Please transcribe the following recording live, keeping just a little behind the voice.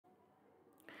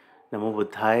Namo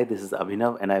Buddhaya, this is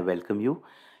Abhinav and I welcome you.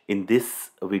 In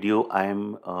this video, I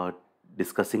am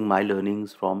discussing my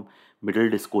learnings from Middle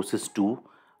Discourses 2,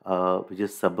 which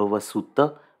is Sabhava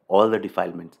Sutta, all the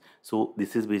defilements. So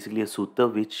this is basically a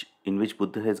sutta in which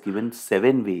Buddha has given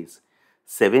seven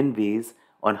ways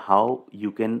on how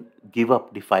you can give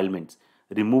up defilements,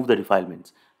 remove the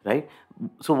defilements, right?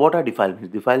 So what are defilements?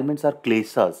 Defilements are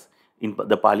kleshas. In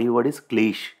the Pali word is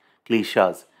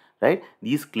kleshas, right?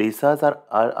 These kleshas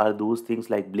are those things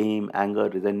like blame, anger,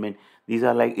 resentment. These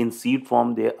are like in seed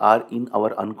form, they are in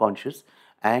our unconscious,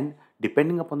 and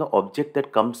depending upon the object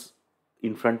that comes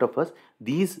in front of us,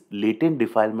 these latent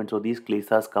defilements or these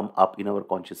kleshas come up in our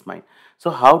conscious mind.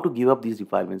 So how to give up these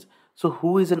defilements? So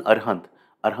who is an arhant?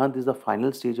 Arhant is the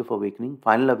final stage of awakening,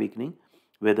 final awakening,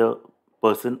 where the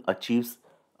person attains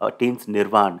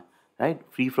nirvana, right,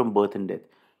 free from birth and death.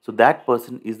 So that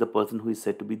person is the person who is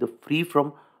said to be the free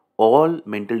from all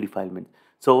mental defilements.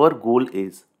 So our goal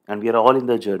is, and we are all in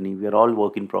the journey, we are all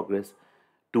work in progress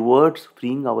towards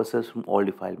freeing ourselves from all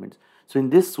defilements. So in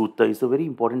this sutta is a very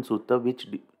important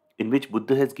sutta in which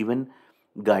Buddha has given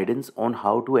guidance on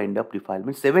how to end up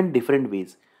defilements, seven different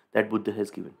ways that Buddha has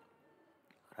given,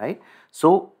 right?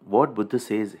 So what Buddha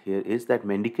says here is that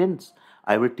mendicants,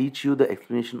 I will teach you the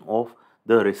explanation of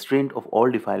the restraint of all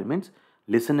defilements.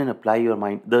 Listen and apply your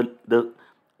mind.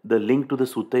 The link to the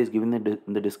sutta is given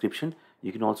in the description.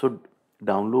 You can also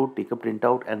download, take a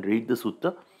printout and read the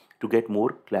sutta to get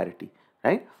more clarity,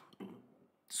 right?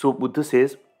 So Buddha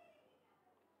says,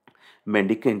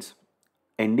 mendicants,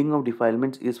 ending of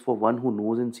defilements is for one who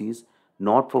knows and sees,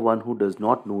 not for one who does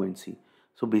not know and see.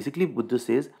 So basically, Buddha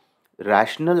says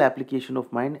rational application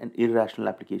of mind and irrational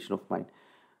application of mind.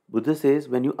 Buddha says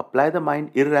when you apply the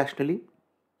mind irrationally,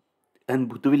 and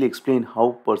Buddha will explain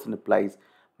how person applies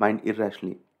mind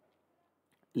irrationally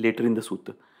later in the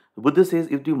sutta. Buddha says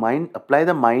if you apply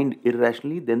the mind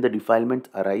irrationally, then the defilements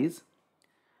arise,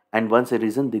 and once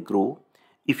arisen, they grow.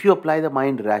 If you apply the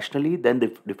mind rationally, then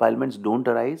the defilements don't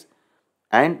arise,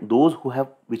 and those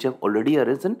which have already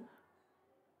arisen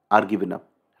are given up,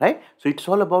 right? So it's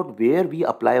all about where we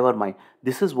apply our mind.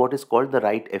 This is what is called the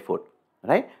right effort,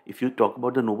 right? If you talk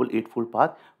about the noble eightfold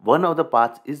path, one of the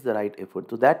paths is the right effort.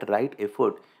 So that right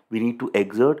effort we need to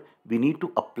exert, we need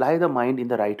to apply the mind in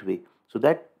the right way, so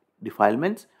that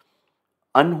defilements,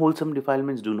 unwholesome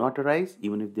defilements, do not arise.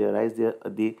 Even if they arise,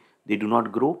 they do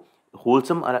not grow.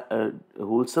 Wholesome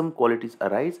qualities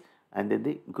arise, and then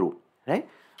they grow, right?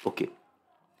 Okay.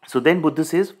 So then Buddha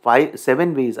says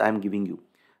seven ways I am giving you.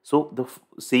 So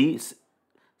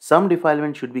some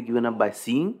defilement should be given up by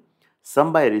seeing,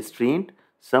 some by restraint,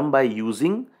 some by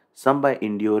using, some by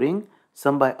enduring,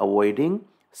 some by avoiding,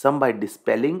 some by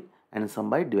dispelling, and some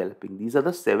by developing. These are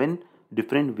the seven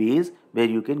different ways where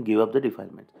you can give up the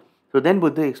defilements. So then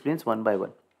Buddha explains one by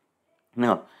one.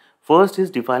 Now, first is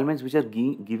defilements which are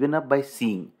given up by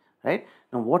seeing, right?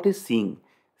 Now, what is seeing?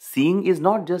 Seeing is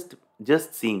not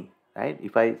just seeing, right?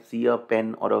 If I see a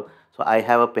pen so I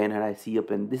have a pen and I see a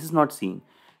pen, this is not seeing.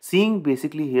 Seeing,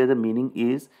 basically here the meaning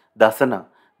is dasana.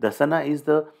 Dasana is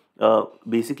the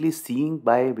basically seeing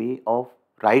by way of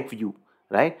right view,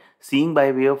 right? Seeing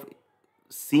by way of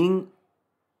seeing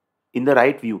in the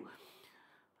right view,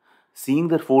 seeing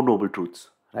the four noble truths,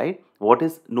 right? What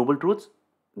is noble truths?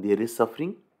 There is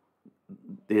suffering,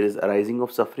 there is arising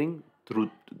of suffering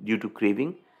due to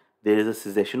craving, there is a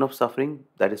cessation of suffering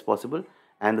that is possible,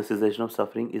 and the cessation of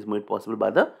suffering is made possible by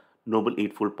the noble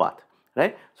eightfold path,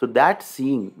 right? So that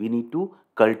seeing we need to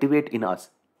cultivate in us,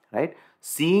 right?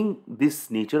 Seeing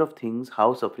this nature of things,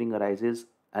 how suffering arises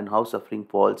and how suffering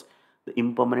falls, the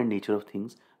impermanent nature of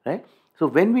things, right? So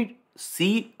when we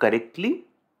see correctly,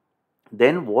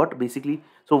 then what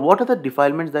are the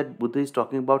defilements that Buddha is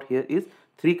talking about here is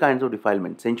three kinds of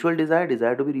defilement: sensual desire,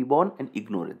 desire to be reborn, and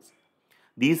ignorance.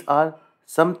 These are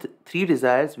some three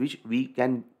desires which we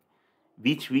can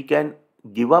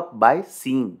give up by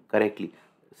seeing correctly.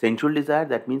 Sensual desire,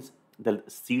 that means the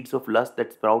seeds of lust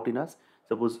that sprout in us.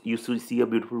 Suppose you see a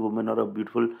beautiful woman or a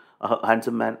beautiful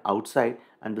handsome man outside,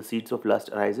 and the seeds of lust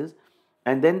arises,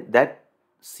 and then that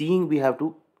seeing, we have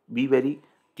to be very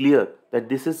clear that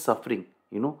this is suffering.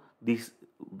 This,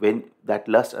 when that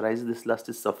lust arises, this lust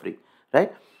is suffering,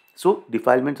 right? So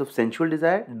defilements of sensual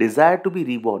desire, desire to be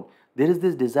reborn. There is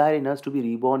this desire in us to be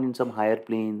reborn in some higher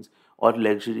planes or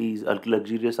luxuries or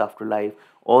luxurious afterlife.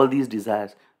 All these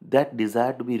desires, that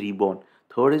desire to be reborn.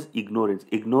 Third is ignorance.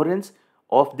 Ignorance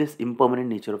of this impermanent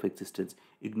nature of existence.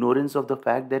 Ignorance of the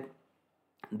fact that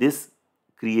this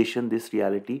creation, this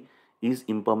reality is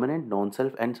impermanent,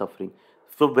 non-self and suffering.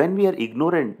 So when we are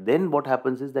ignorant, then what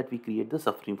happens is that we create the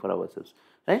suffering for ourselves,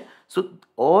 right? So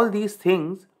all these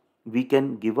things we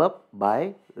can give up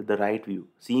by the right view,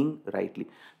 seeing rightly.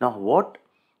 Now,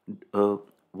 uh,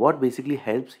 what basically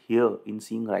helps here in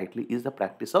seeing rightly is the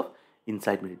practice of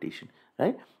insight meditation,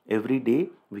 right? Every day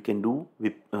we can do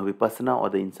vipassana or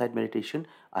the insight meditation.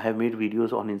 I have made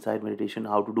videos on insight meditation,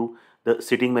 how to do the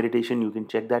sitting meditation. You can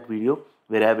check that video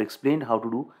where I have explained how to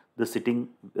do the sitting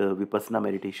vipassana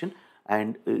meditation,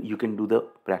 and you can do the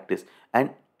practice.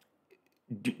 And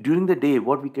during the day,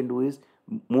 what we can do is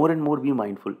more and more be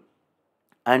mindful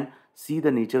and see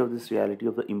the nature of this reality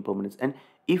of the impermanence. And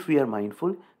if we are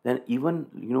mindful, then even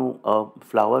a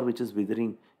flower which is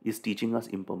withering is teaching us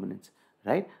impermanence,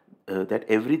 right? That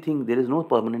everything, there is no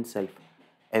permanent self,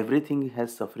 everything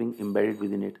has suffering embedded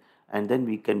within it, and then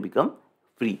we can become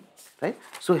free, right?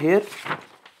 So here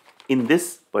in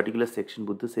this particular section,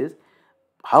 Buddha says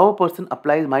how a person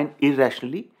applies mind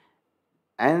irrationally,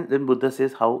 and then Buddha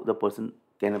says how the person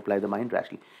can apply the mind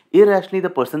rationally. Irrationally, the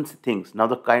person thinks. Now,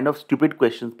 the kind of stupid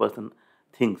questions person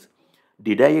thinks.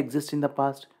 Did I exist in the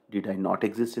past? Did I not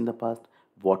exist in the past?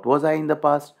 What was I in the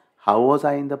past? How was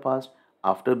I in the past?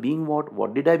 After being what?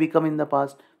 What did I become in the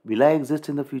past? Will I exist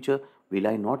in the future? Will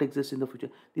I not exist in the future?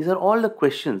 These are all the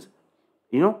questions.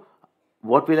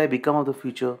 What will I become of the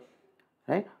future?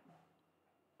 Right?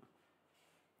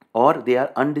 Or they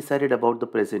are undecided about the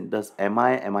present. Thus, am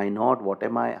I not, what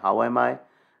am I, how am I,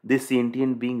 this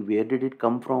sentient being, where did it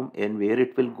come from and where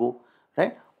it will go,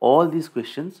 right? All these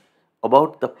questions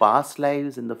about the past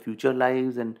lives and the future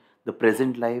lives and the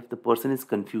present life, the person is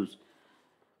confused.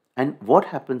 And what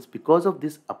happens because of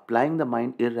this applying the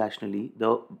mind irrationally,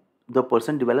 the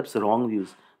person develops wrong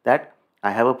views that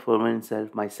I have a permanent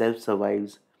self, myself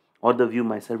survives, or the view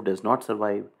myself does not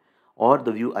survive, or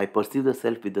the view I perceive the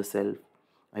self with the self,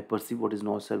 I perceive what is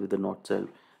not self with the not self,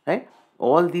 right?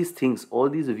 All these things, all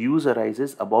these views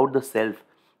arises about the self,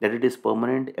 that it is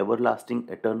permanent, everlasting,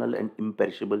 eternal, and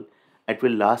imperishable. It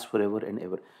will last forever and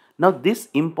ever. Now, this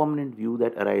impermanent view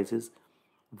that arises,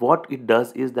 what it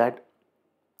does is that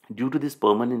due to this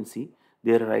permanency,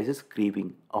 there arises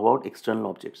craving about external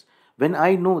objects. When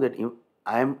I know that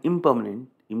I am impermanent,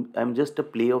 I am just a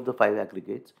play of the five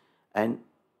aggregates, and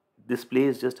this play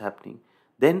is just happening,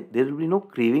 then there will be no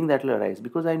craving that will arise,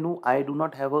 because I know I do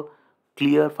not have a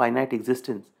clear finite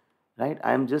existence, right?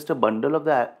 I am just a bundle of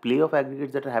the play of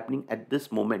aggregates that are happening at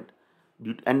this moment,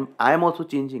 and I am also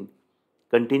changing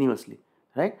continuously,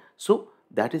 right? So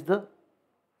that is the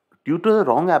due to the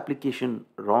wrong application,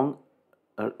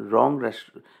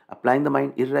 applying the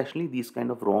mind irrationally, these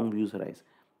kind of wrong views arise,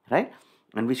 right?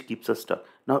 And which keeps us stuck.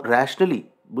 Now,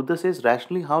 rationally, Buddha says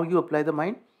rationally how you apply the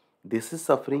mind. This is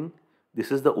suffering.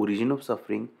 This is the origin of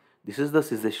suffering. This is the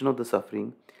cessation of the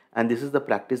suffering, and this is the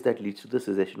practice that leads to the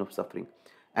cessation of suffering.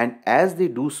 And as they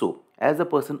do so, as a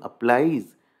person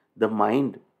applies the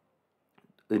mind,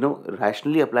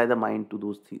 rationally apply the mind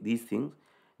to these things,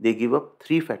 they give up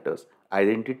three factors: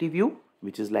 identity view,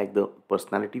 which is like the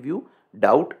personality view;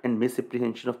 doubt and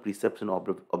misapprehension of precepts and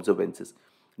observances.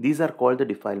 These are called the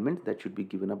defilements that should be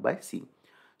given up by seeing.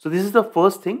 So this is the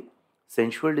first thing: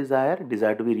 sensual desire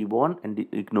to be reborn, and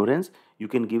ignorance you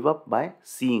can give up by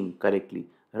seeing correctly,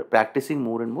 practicing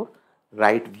more and more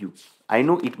right view. I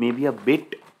know it may be a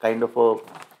bit kind of a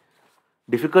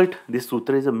difficult. This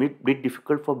sutra is a bit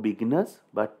difficult for beginners,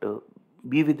 but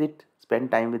be with it,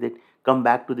 spend time with it, come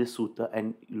back to this sutra,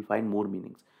 and you'll find more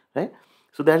meanings, right?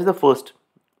 So that is the first.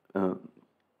 uh,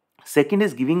 Second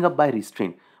is giving up by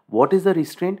restraint. What is the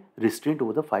restraint? Restraint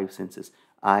over the five senses: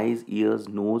 eyes, ears,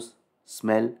 nose,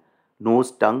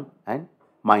 tongue, and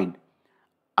mind.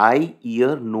 Eye,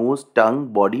 ear, nose,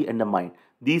 tongue, body, and the mind.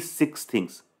 These six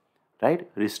things, right?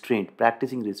 Restraint,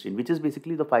 practicing restraint, which is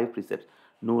basically the five precepts: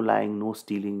 no lying, no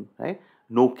stealing, right?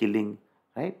 No killing,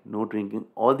 right? No drinking.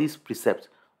 All these precepts,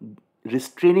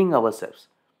 restraining ourselves,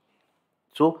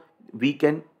 so we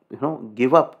can,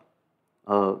 give up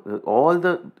all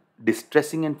the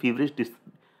distressing and feverish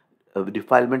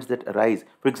defilements that arise.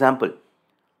 For example,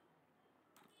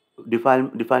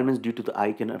 defilements due to the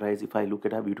eye can arise. If I look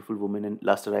at a beautiful woman and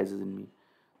lust arises in me,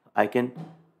 I can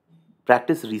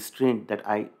practice restraint, that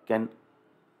I can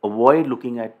avoid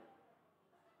looking at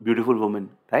beautiful woman,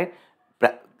 right?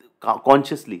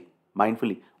 Consciously,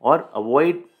 mindfully, or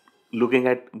avoid looking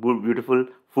at beautiful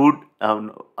food,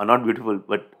 not beautiful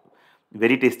but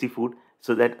very tasty food,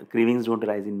 so that cravings don't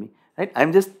arise in me, right?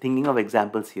 I'm just thinking of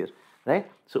examples here, right?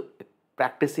 So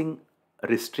practicing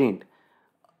restraint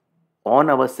on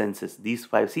our senses, these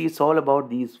five. See, it's all about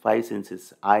these five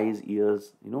senses: eyes,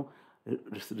 ears,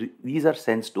 these are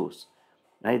sense doors,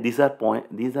 right? These are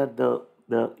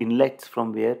the inlets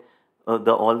from where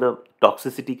the all the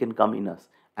toxicity can come in us,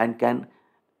 and can,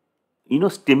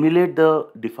 stimulate the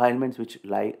defilements which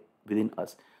lie within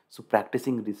us. So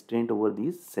practicing restraint over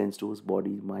these sense doors,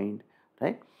 body, mind,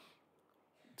 right?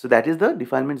 So that is the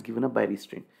defilements given up by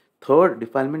restraint. Third,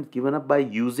 defilements given up by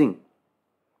using.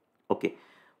 Okay,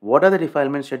 what are the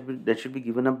defilements that should be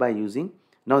given up by using?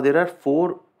 Now there are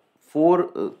four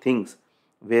things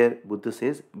where Buddha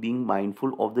says being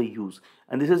mindful of the use,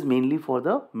 and this is mainly for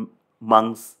the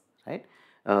monks, right?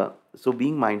 So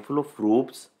being mindful of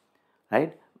robes,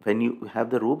 right? When you have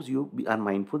the robes, are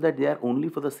mindful that they are only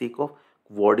for the sake of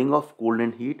warding off cold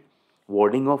and heat,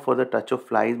 warding off for the touch of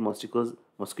flies,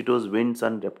 mosquitoes, winds,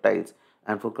 and reptiles,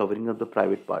 and for covering up the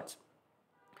private parts.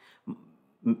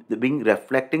 Being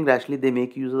reflecting rationally, they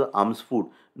make use of the alms food,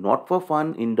 not for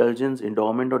fun, indulgence,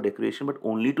 endowment, or decoration, but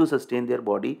only to sustain their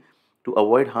body, to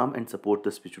avoid harm and support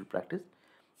the spiritual practice.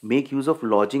 Make use of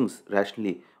lodgings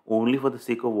rationally, only for the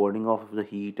sake of warding off of the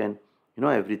heat and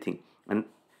everything. And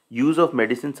use of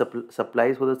medicine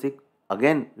supplies for the sake,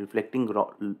 again reflecting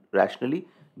rationally,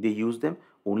 they use them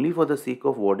only for the sake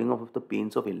of warding off of the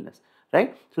pains of illness,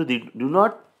 right? So they do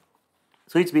not,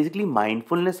 so it's basically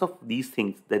mindfulness of these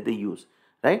things that they use,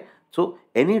 right? So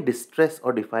any distress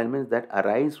or defilements that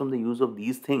arise from the use of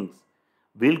these things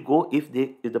will go if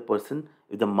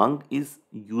the monk is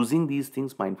using these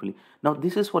things mindfully. Now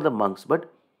this is for the monks,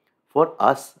 but for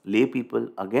us lay people,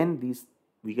 again these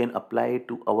we can apply it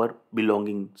to our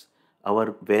belongings,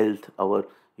 our wealth, our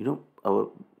our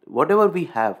whatever we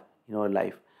have in our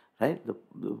life, right?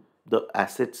 The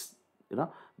assets,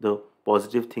 the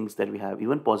positive things that we have,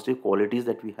 even positive qualities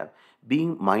that we have,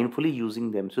 being mindfully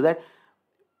using them, so that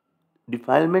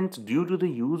defilements due to the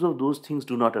use of those things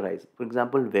do not arise. For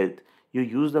example, wealth, you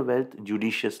use the wealth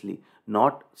judiciously,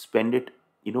 not spend it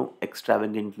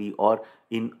extravagantly, or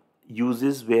in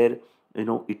uses where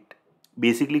it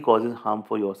basically causes harm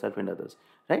for yourself and others,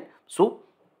 right? So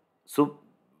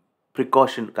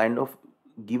precaution, kind of,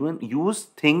 given use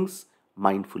things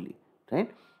mindfully,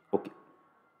 right? Okay.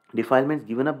 Defilements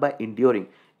given up by enduring.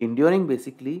 Enduring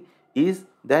basically is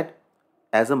that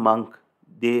as a monk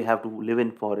they have to live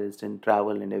in forest and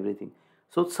travel and everything.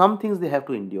 So some things they have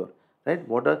to endure, right?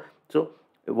 What are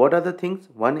the things?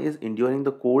 One is enduring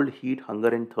the cold, heat, hunger,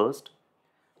 and thirst.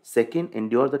 Second,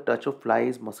 endure the touch of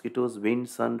flies, mosquitoes, wind,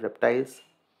 sun, reptiles.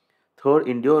 Third,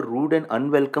 endure rude and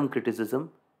unwelcome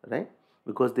criticism, right?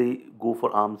 Because they go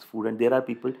for alms food, and there are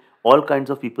people, all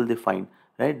kinds of people they find,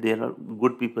 right? There are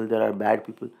good people, there are bad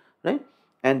people, right?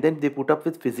 And then they put up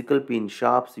with physical pain,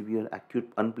 sharp, severe,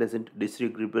 acute, unpleasant,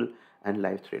 disagreeable, and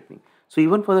life threatening. So,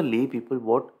 even for the lay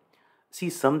people,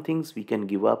 see, some things we can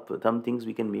give up, some things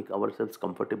we can make ourselves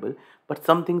comfortable, but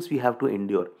some things we have to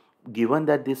endure. Given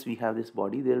that we have this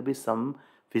body, there will be some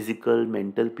physical,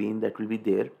 mental pain that will be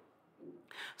there.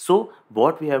 So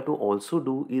what we have to also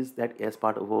do is that as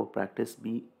part of our practice,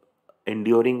 be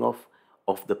enduring of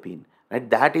the pain, right?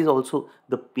 That is also,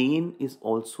 the pain is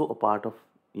also a part of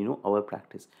our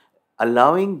practice.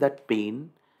 Allowing that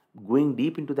pain, going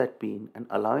deep into that pain, and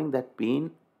allowing that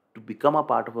pain to become a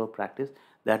part of our practice,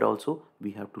 that also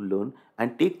we have to learn,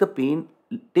 and take the pain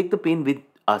with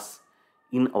us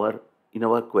in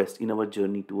our quest, in our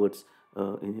journey towards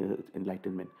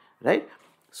enlightenment, right?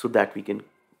 So that we can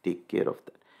take care of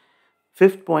that.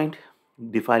 Fifth point,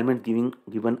 defilement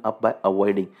given up by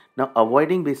avoiding. Now,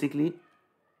 avoiding basically,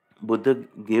 Buddha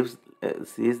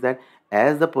says that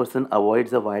as the person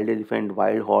avoids a wild elephant,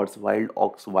 wild horse, wild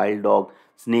ox, wild dog,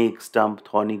 snake, stump,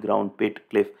 thorny ground, pit,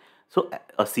 cliff, so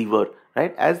a sewer,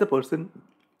 right? As the person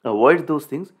avoids those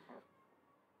things,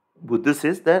 Buddha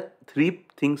says that three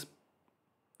things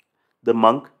the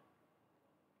monk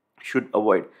should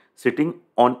avoid: sitting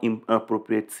on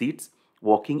inappropriate seats,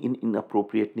 walking in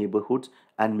inappropriate neighborhoods,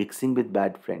 and mixing with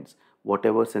bad friends,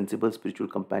 whatever sensible spiritual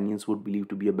companions would believe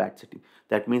to be a bad setting.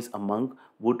 That means a monk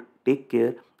would take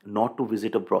care not to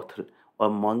visit a brothel. A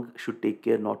monk should take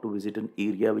care not to visit an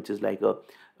area which is like a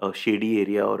shady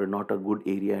area, or not a good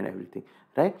area, and everything,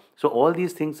 right? So all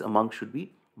these things a monk should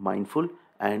be mindful,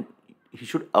 and he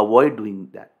should avoid doing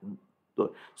that.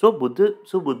 So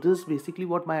Buddhist, basically,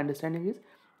 what my understanding is,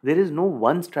 there is no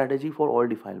one strategy for all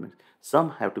defilements.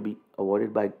 Some have to be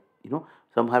avoided by,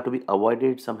 some have to be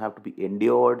avoided, some have to be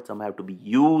endured, some have to be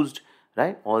used,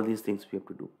 right? All these things we have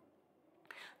to do.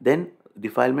 Then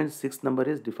defilement, sixth number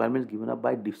is defilements given up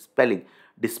by dispelling.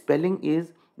 Dispelling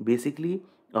is basically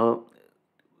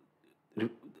re-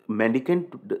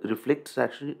 mendicant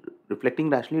reflecting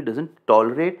rationally doesn't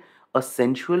tolerate a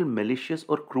sensual, malicious,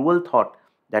 or cruel thought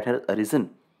that has arisen,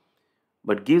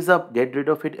 but gives up, get rid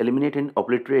of it, eliminate and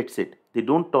obliterates it. They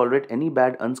don't tolerate any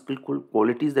bad, unskillful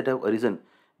qualities that have arisen.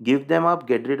 Give them up,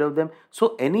 get rid of them.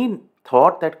 So any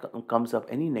thought that comes up,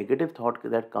 any negative thought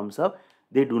that comes up,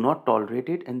 they do not tolerate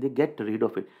it and they get rid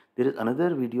of it. There is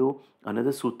another video,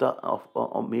 another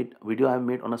sutta made video I have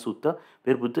made on a sutta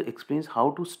where Buddha explains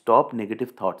how to stop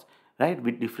negative thoughts, right,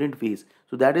 with different ways.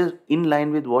 So that is in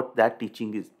line with what that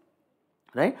teaching is,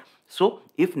 right? So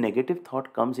if negative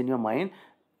thought comes in your mind,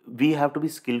 we have to be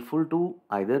skillful to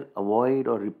either avoid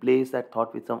or replace that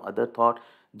thought with some other thought.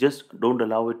 Just don't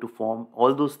allow it to form,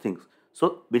 all those things.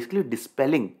 So basically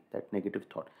dispelling that negative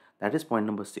thought, that is point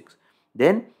number 6.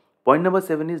 Then point number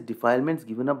 7 is defilements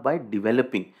given up by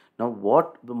developing. Now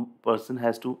what the person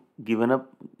has to given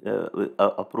up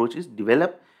approach is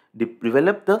develop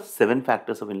the 7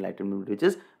 factors of enlightenment, which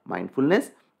is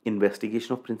mindfulness,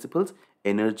 investigation of principles,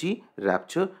 energy,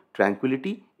 rapture,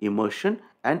 tranquility, immersion,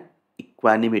 and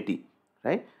equanimity,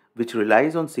 right? Which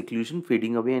relies on seclusion,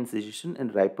 fading away, and cessation,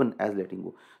 and ripen as letting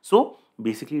go. So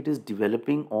basically, it is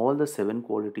developing all the 7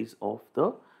 qualities of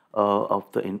the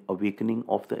awakening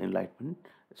of the enlightenment.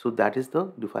 So that is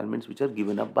the defilements which are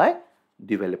given up by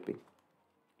developing.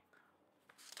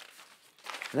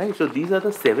 Right, so these are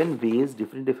the 7 ways,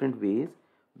 different ways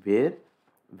where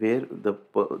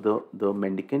the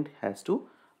mendicant has to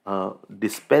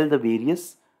dispel the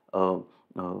various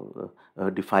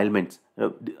defilements,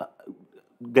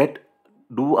 get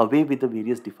do away with the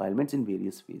various defilements in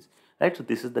various ways, right? So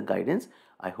this is the guidance.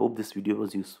 I hope this video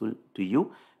was useful to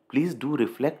you. Please do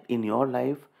reflect in your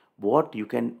life what you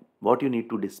need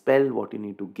to dispel, what you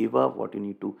need to give up, what you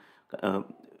need to uh,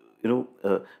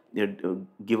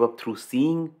 give up through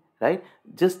seeing, right?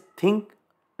 Just think,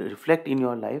 reflect in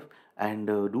your life, and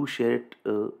do share it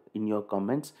in your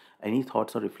comments, any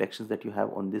thoughts or reflections that you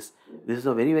have on this. This is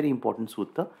a very important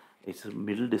sutta. It's a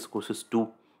middle discourses too,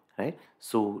 right?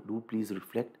 So do please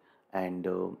reflect, and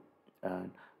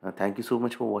thank you so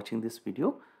much for watching this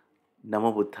video.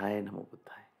 Namo Buddhaya, Namo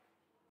Buddhaya.